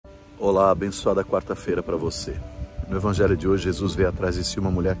Olá, abençoada quarta-feira para você. No evangelho de hoje, Jesus veio atrás de si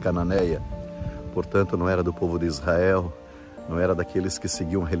uma mulher cananeia, portanto não era do povo de Israel, não era daqueles que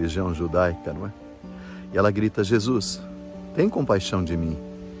seguiam a religião judaica, não é? E ela grita: Jesus, tem compaixão de mim,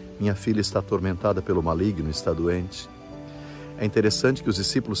 minha filha está atormentada pelo maligno, está doente. É interessante que os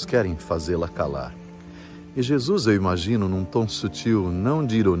discípulos querem fazê-la calar. E Jesus, eu imagino, num tom sutil, não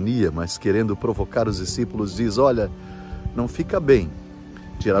de ironia, mas querendo provocar os discípulos, diz: olha, não fica bem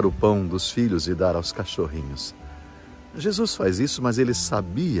tirar o pão dos filhos e dar aos cachorrinhos. Jesus faz isso, mas ele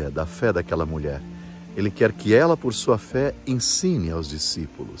sabia da fé daquela mulher. Ele quer que ela, por sua fé, ensine aos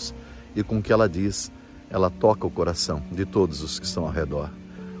discípulos. E com o que ela diz, ela toca o coração de todos os que estão ao redor.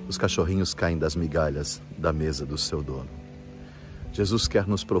 Os cachorrinhos caem das migalhas da mesa do seu dono. Jesus quer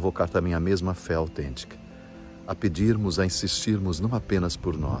nos provocar também a mesma fé autêntica, a pedirmos, a insistirmos não apenas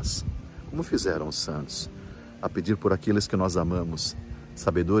por nós, como fizeram os santos, a pedir por aqueles que nós amamos,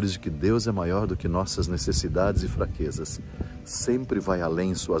 sabedores de que Deus é maior do que nossas necessidades e fraquezas, sempre vai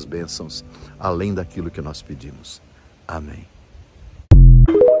além em suas bênçãos, além daquilo que nós pedimos. Amém.